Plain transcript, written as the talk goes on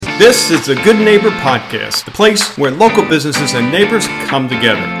This is the Good Neighbor Podcast, the place where local businesses and neighbors come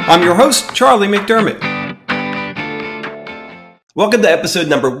together. I'm your host, Charlie McDermott. Welcome to episode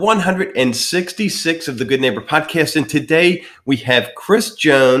number 166 of the Good Neighbor Podcast. And today we have Chris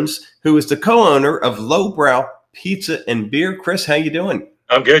Jones, who is the co-owner of Lowbrow Pizza and Beer. Chris, how you doing?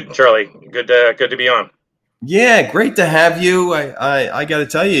 I'm good, Charlie. Good to be on. Yeah, great to have you. I got to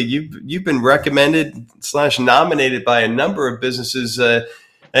tell you, you've been recommended / nominated by a number of businesses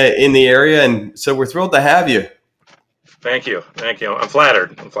in the area, and so we're thrilled to have you. Thank you. I'm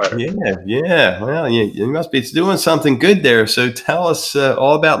flattered. Yeah. Well, you must be doing something good there. So tell us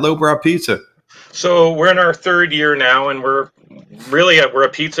all about Lowbrow Pizza. So we're in our third year now, and we're a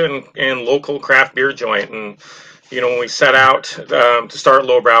pizza and local craft beer joint. And when we set out to start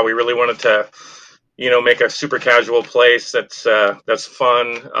Lowbrow, we really wanted to make a super casual place that's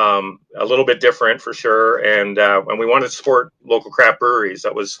fun, a little bit different for sure, and we wanted to support local craft breweries.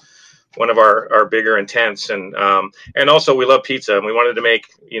 That was one of our bigger intents, and also we love pizza, and we wanted to make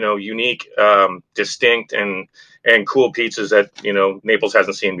unique, distinct, and cool pizzas that Naples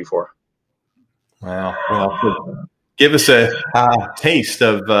hasn't seen before. Wow! Well, give us a taste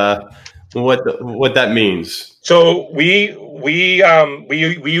of what that means. So we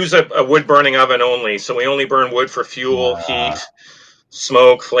use a wood burning oven only. So we only burn wood for fuel, heat,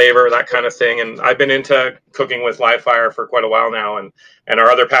 smoke, flavor, that kind of thing. And I've been into cooking with live fire for quite a while now. And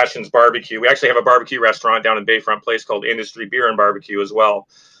our other passion's barbecue. We actually have a barbecue restaurant down in Bayfront Place called Industry Beer and Barbecue as well.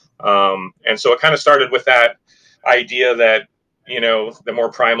 And so it kind of started with that idea that the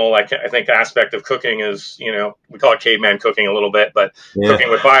more primal, I think, aspect of cooking is, we call it caveman cooking a little bit, but cooking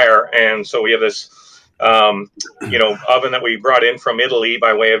with fire. And so we have this, oven that we brought in from Italy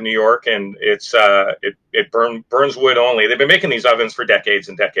by way of New York, and it burns wood only. They've been making these ovens for decades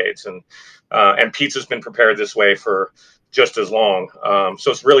and decades, and pizza's been prepared this way for just as long.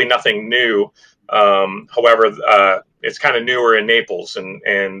 So it's really nothing new. However, it's kind of newer in Naples, and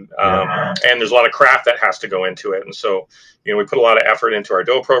there's a lot of craft that has to go into it. And so, we put a lot of effort into our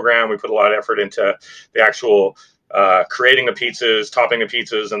dough program. We put a lot of effort into the actual creating the pizzas, topping the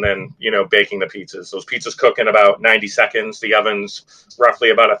pizzas, and then baking the pizzas. Those pizzas cook in about 90 seconds. The oven's roughly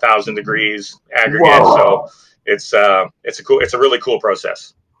about 1,000 degrees aggregate. Whoa. So it's a really cool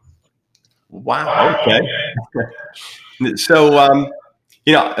process. Wow. Okay. So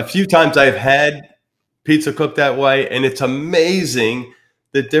a few times I've had pizza cooked that way, and it's amazing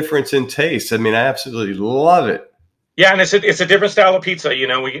the difference in taste. I mean, I absolutely love it. Yeah, and it's a different style of pizza.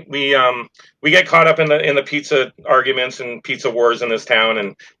 We get caught up in the pizza arguments and pizza wars in this town,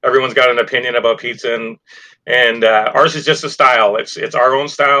 and everyone's got an opinion about pizza, and ours is just a style. It's our own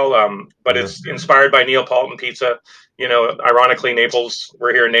style, but it's inspired by Neapolitan pizza. Ironically, Naples.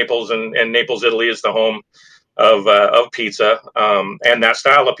 We're here in Naples, and Naples, Italy, is the home of pizza, and that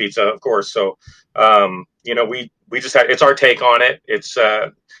style of pizza, of course. So, we just had, it's our take on it.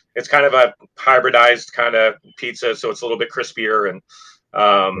 It's kind of a hybridized kind of pizza, so it's a little bit crispier, and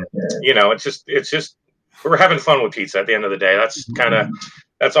it's just we're having fun with pizza at the end of the day.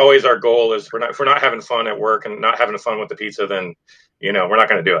 That's always our goal. Is if we're not having fun at work and not having fun with the pizza, then we're not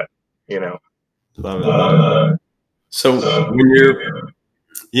going to do it. Love it. So when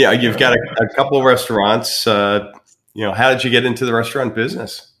you've got a couple of restaurants. How did you get into the restaurant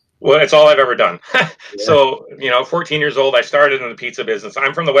business? Well, it's all I've ever done. So, 14 years old, I started in the pizza business.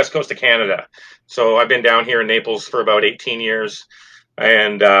 I'm from the west coast of Canada. So I've been down here in Naples for about 18 years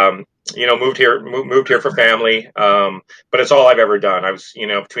and, moved here for family. But it's all I've ever done. I was,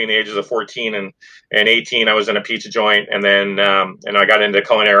 between the ages of 14 and 18, I was in a pizza joint. And then, and I got into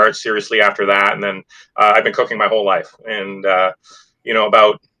culinary arts seriously after that. And then I've been cooking my whole life. And,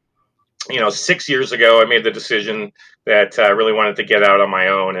 about 6 years ago, I made the decision that I really wanted to get out on my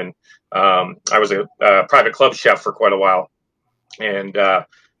own. And I was a private club chef for quite a while, and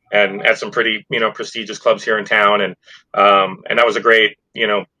at some pretty prestigious clubs here in town. And that was a great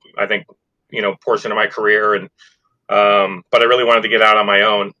I think portion of my career. And but I really wanted to get out on my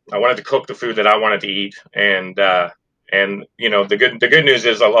own. I wanted to cook the food that I wanted to eat, and the good news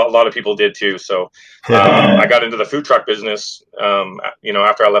is a lot of people did too. So I got into the food truck business,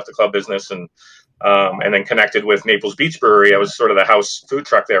 after I left the club business, and then connected with Naples Beach Brewery. I was sort of the house food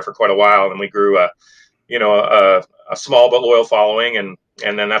truck there for quite a while, and we grew a small but loyal following, and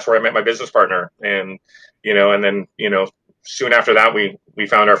then that's where I met my business partner, and then soon after that we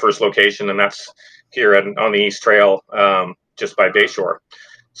found our first location, and that's here on the East Trail, just by Bayshore.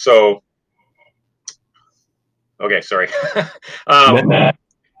 So. Okay, sorry.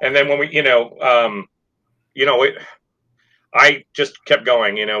 And then when I just kept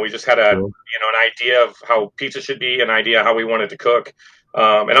going. We just had an idea of how pizza should be, an idea how we wanted to cook.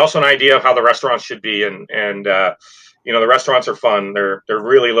 and also an idea of how the restaurants should be. And the restaurants are fun. They're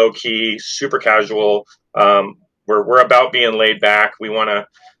really low key, super casual. We're about being laid back. We want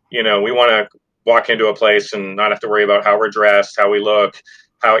to walk into a place and not have to worry about how we're dressed, how we look,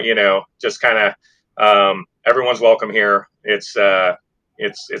 how just kind of everyone's welcome here. It's a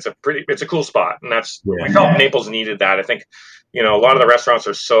cool spot, and we felt Naples needed that. I think a lot of the restaurants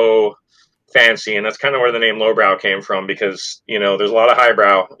are so fancy, and that's kind of where the name Lowbrow came from, because there's a lot of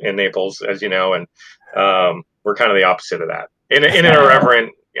highbrow in Naples, as you know, and we're kind of the opposite of that in an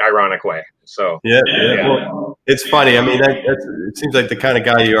irreverent, ironic way. So yeah. Well, it's funny. I mean, it seems like the kind of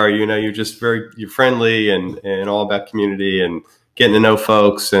guy you are. You're just you're friendly and all about community and getting to know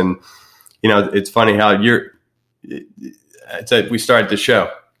folks. And it's funny how we started the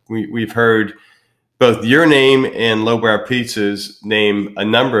show. We've heard both your name and Lowbrow Pizza's name a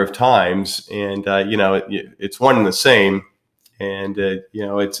number of times, and it's one and the same. And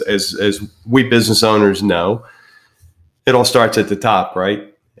it's as we business owners know, it all starts at the top, right?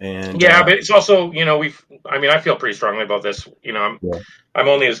 And but it's also I feel pretty strongly about this. I'm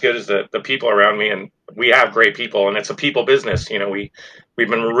only as good as the people around me, and we have great people, and it's a people business. We've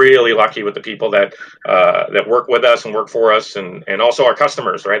been really lucky with the people that work with us and work for us, and also our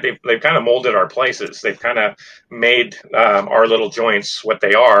customers, right? They've kind of molded our places. They've kind of made our little joints what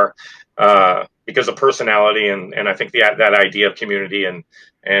they are because of personality, and I think that idea of community and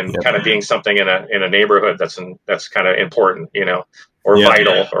kind of being something in a neighborhood that's kind of important, or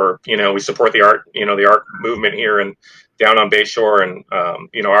vital, or we support the art, the art movement here and down on Bayshore, and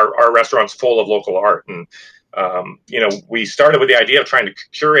our restaurant's full of local art, and we started with the idea of trying to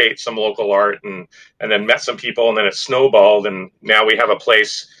curate some local art, and then met some people, and then it snowballed, and now we have a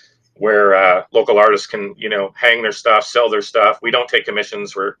place where local artists can hang their stuff, sell their stuff. We don't take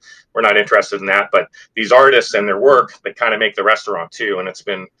commissions. We're not interested in that, but these artists and their work, they kind of make the restaurant too, and it's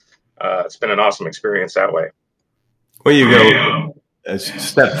been an awesome experience that way. Well, you go a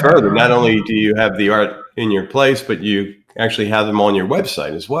step further. Not only do you have the art in your place, but you actually have them on your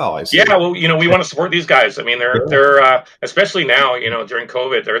website as well. I see. Yeah, well, we want to support these guys. I mean, they're especially now, during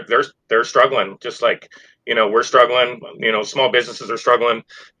COVID, they're struggling, just like we're struggling. Small businesses are struggling.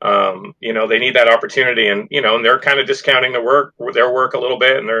 They need that opportunity, and and they're kind of discounting their work a little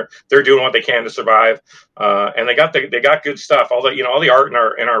bit, and they're doing what they can to survive. And they got good stuff. All the art in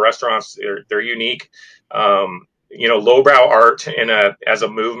our restaurants, they're unique. Lowbrow art as a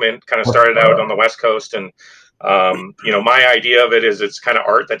movement kind of started out on the West Coast, and my idea of it is it's kind of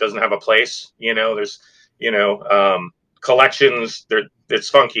art that doesn't have a place. There's collections. It's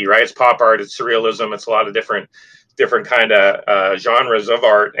funky, right? It's pop art, it's surrealism, it's a lot of different kind of genres of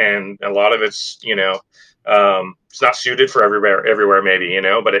art, and a lot of it's it's not suited for everywhere maybe,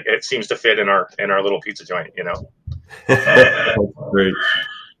 but it seems to fit in our little pizza joint. That's great.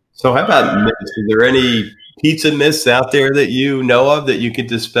 So how about myths? Is there any pizza myths out there that you know of that you could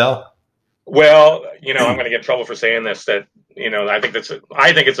dispel? Well, I'm going to get in trouble for saying this, that I think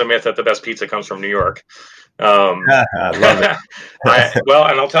it's a myth that the best pizza comes from New York. I love it.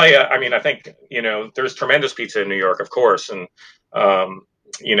 And I'll tell you, I think there's tremendous pizza in New York, of course, and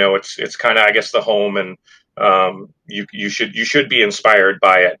it's kind of, I guess, the home, and you should be inspired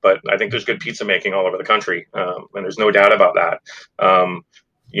by it. But I think there's good pizza making all over the country, and there's no doubt about that.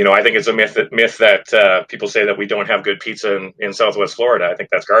 I think it's a myth that people say that we don't have good pizza in Southwest Florida. I think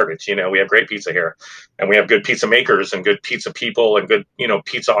that's garbage. We have great pizza here, and we have good pizza makers and good pizza people and good,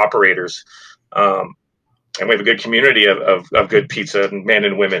 pizza operators. And we have a good community of good pizza men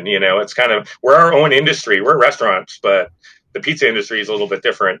and women. It's kind of, we're our own industry. We're restaurants, but the pizza industry is a little bit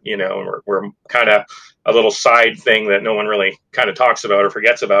different. We're kind of a little side thing that no one really kind of talks about or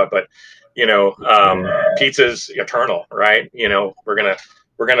forgets about. But pizza's eternal, right? We're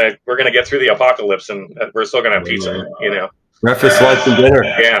gonna get through the apocalypse, and we're still gonna have pizza. Breakfast, lunch, and dinner.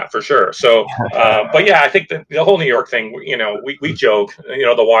 Yeah, for sure. So, but yeah, I think the whole New York thing, we joke,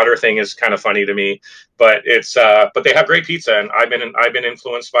 the water thing is kind of funny to me, but but they have great pizza, and I've been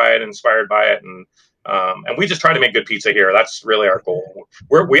influenced by it, inspired by it, and we just try to make good pizza here. That's really our goal.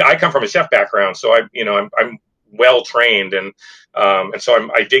 I come from a chef background, so I'm well trained, and so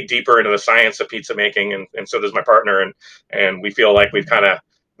I dig deeper into the science of pizza making, and so does my partner, and we feel like we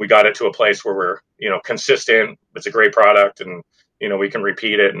got it to a place where we're consistent. It's a great product, and we can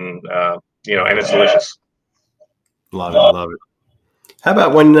repeat it, and and it's delicious. Love it. How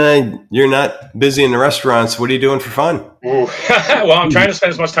about when you're not busy in the restaurants? What are you doing for fun? Well, I'm trying to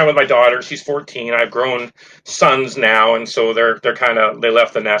spend as much time with my daughter. She's 14. I've grown sons now, and so they're kind of, they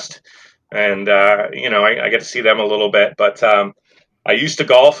left the nest, and I get to see them a little bit. But I used to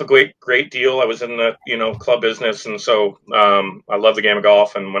golf a great deal. I was in the club business, and so I love the game of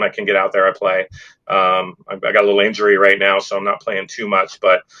golf. And when I can get out there, I play. I got a little injury right now, so I'm not playing too much.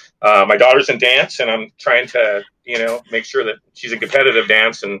 But my daughter's in dance, and I'm trying to make sure that she's in competitive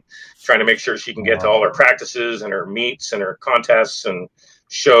dance, and trying to make sure she can get to all her practices and her meets and her contests and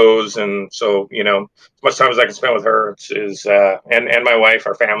shows. And so as much time as I can spend with her is and my wife,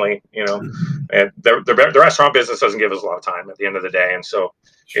 our family. And the restaurant business doesn't give us a lot of time at the end of the day, and so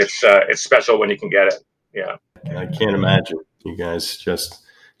it's special when you can get it. Yeah, I can't imagine you guys just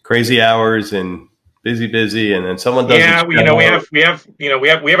crazy hours and busy, and then someone does. Yeah, we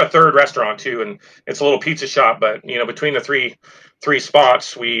have a third restaurant too, and it's a little pizza shop. But between the three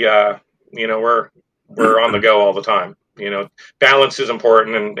spots, we're on the go all the time. Balance is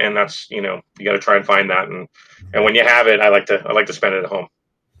important, and that's you got to try and find that, and when you have it, I like to spend it at home.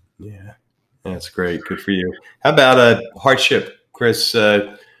 Yeah. That's great. Good for you. How about a hardship, Chris?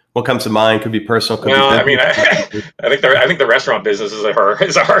 What comes to mind? Could be personal. Could be I mean, I think the restaurant business is a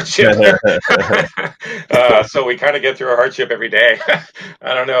hardship. So we kind of get through a hardship every day.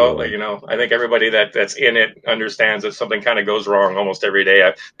 I don't know. I think everybody that's in it understands that something kind of goes wrong almost every day.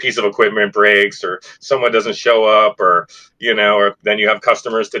 A piece of equipment breaks, or someone doesn't show up, or then you have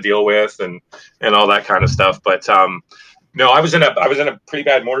customers to deal with, and all that kind of stuff. But no, I was in a pretty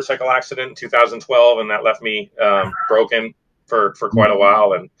bad motorcycle accident in 2012, and that left me broken for quite a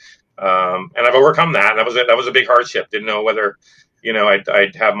while, and I've overcome that. And that was a big hardship. Didn't know whether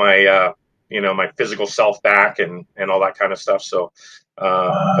I'd have my my physical self back and all that kind of stuff. So,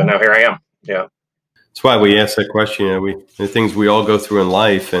 but now here I am. Yeah, that's why we ask that question. The things we all go through in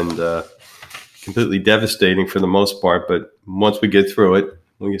life, and completely devastating for the most part. But once we get through it,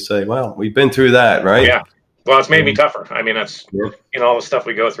 we can say, "Well, we've been through that, right?" Yeah. Well, it's made me tougher. I mean, that's all the stuff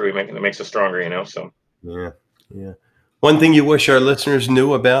we go through. It makes us stronger. So yeah. One thing you wish our listeners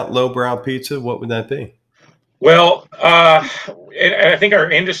knew about Lowbrow Pizza, what would that be? Well, and I think our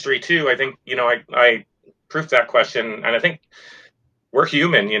industry too. I think I proofed that question, and I think we're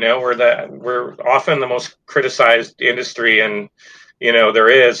human. We're often the most criticized industry, and there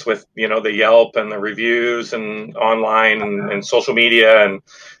is with the Yelp and the reviews and online and social media, and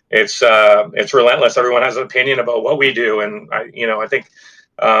it's relentless. Everyone has an opinion about what we do, and I think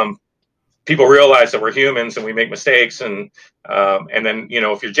people realize that we're humans and we make mistakes, and then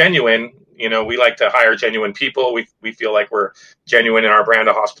if you're genuine, we like to hire genuine people. We feel like we're genuine in our brand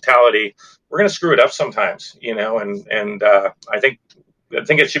of hospitality. We're going to screw it up sometimes, and I think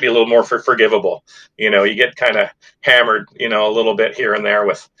it should be a little more forgivable. You get kind of hammered, a little bit here and there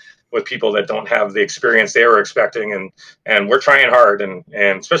with people that don't have the experience they were expecting, and we're trying hard, and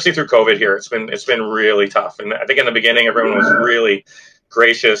especially through COVID here, it's been really tough. And I think in the beginning everyone was really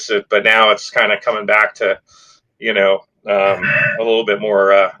gracious, but now it's kind of coming back to a little bit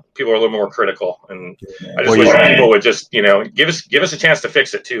more. People are a little more critical, and I just wish people would just give us a chance to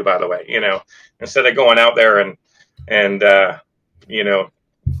fix it too. By the way, instead of going out there and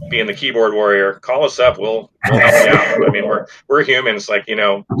being the keyboard warrior, call us up. We'll help you out. I mean, we're humans, and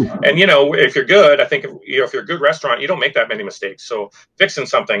if you're good, I think if you're a good restaurant, you don't make that many mistakes. So fixing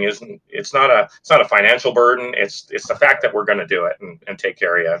something it's not a financial burden. It's the fact that we're going to do it and take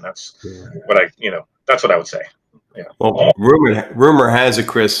care of you. And that's that's what I would say. Yeah. Well, rumor has it,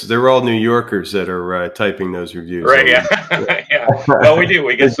 Chris, they're all New Yorkers that are typing those reviews. Right? Yeah. Yeah. Well, we do.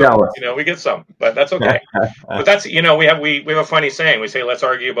 We get some. We get some, but that's okay. But that's we have a funny saying. We say, "Let's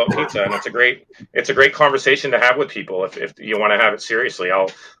argue about pizza," and it's a great conversation to have with people. If you want to have it seriously,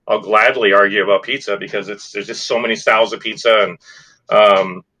 I'll gladly argue about pizza, because there's just so many styles of pizza,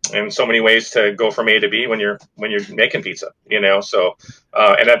 and so many ways to go from A to B when you're making pizza. So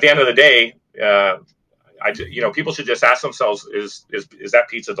and at the end of the day. People should just ask themselves, is that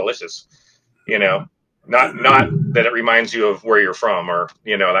pizza delicious? Not that it reminds you of where you're from, or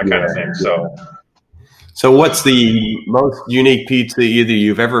that kind of thing. So what's the most unique pizza either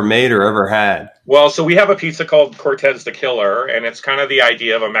you've ever made or ever had? Well, so we have a pizza called Cortez the Killer, and it's kind of the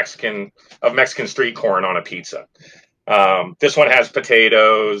idea of Mexican street corn on a pizza. This one has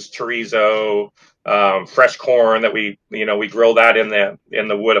potatoes, chorizo, fresh corn that we grill that in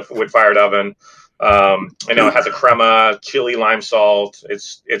the wood fired oven. It has a crema, chili, lime salt.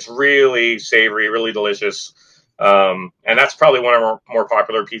 It's really savory, really delicious. And that's probably one of our more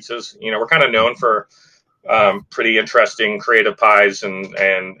popular pizzas. We're kind of known for pretty interesting, creative pies, and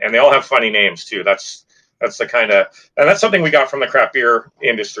they all have funny names too. That's the kind of, and that's something we got from the craft beer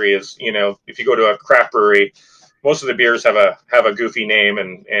industry is, if you go to a craft brewery, most of the beers have a goofy name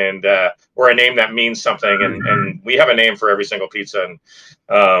or a name that means something. And we have a name for every single pizza. And,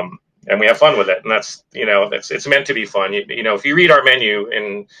 we have fun with it. And that's, it's meant to be fun. If you read our menu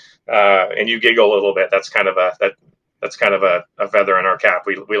and you giggle a little bit, that's kind of a feather in our cap.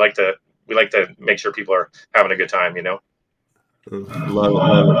 We like to make sure people are having a good time,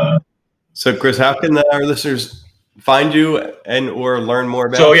 Love it. So Chris, how can our listeners find you or learn more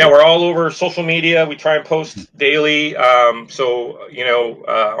about you? We're all over social media. We try and post daily. On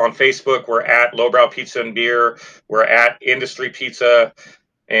Facebook, we're at Lowbrow Pizza and Beer. We're at Industry Pizza.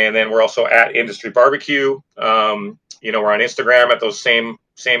 And then we're also at Industry Barbecue. We're on Instagram at those same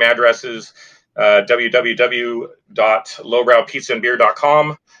addresses,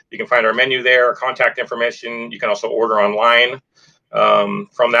 www.lowbrowpizzaandbeer.com. You can find our menu there, our contact information. You can also order online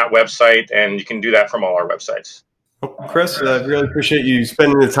from that website, and you can do that from all our websites. Well, Chris, I really appreciate you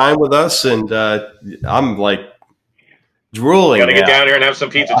spending the time with us, and I'm like drooling. You got to get down here and have some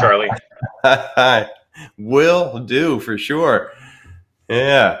pizza, Charlie. Will do for sure.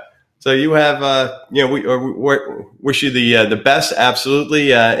 Yeah. So you have, we wish you the best,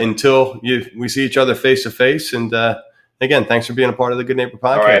 absolutely, until we see each other face to face. And again, thanks for being a part of the Good Neighbor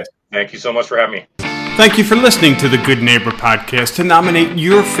Podcast. All right. Thank you so much for having me. Thank you for listening to the Good Neighbor Podcast. To nominate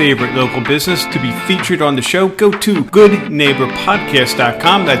your favorite local business to be featured on the show, go to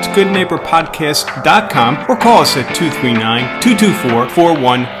goodneighborpodcast.com. That's goodneighborpodcast.com, or call us at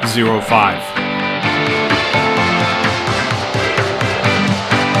 239-224-4105.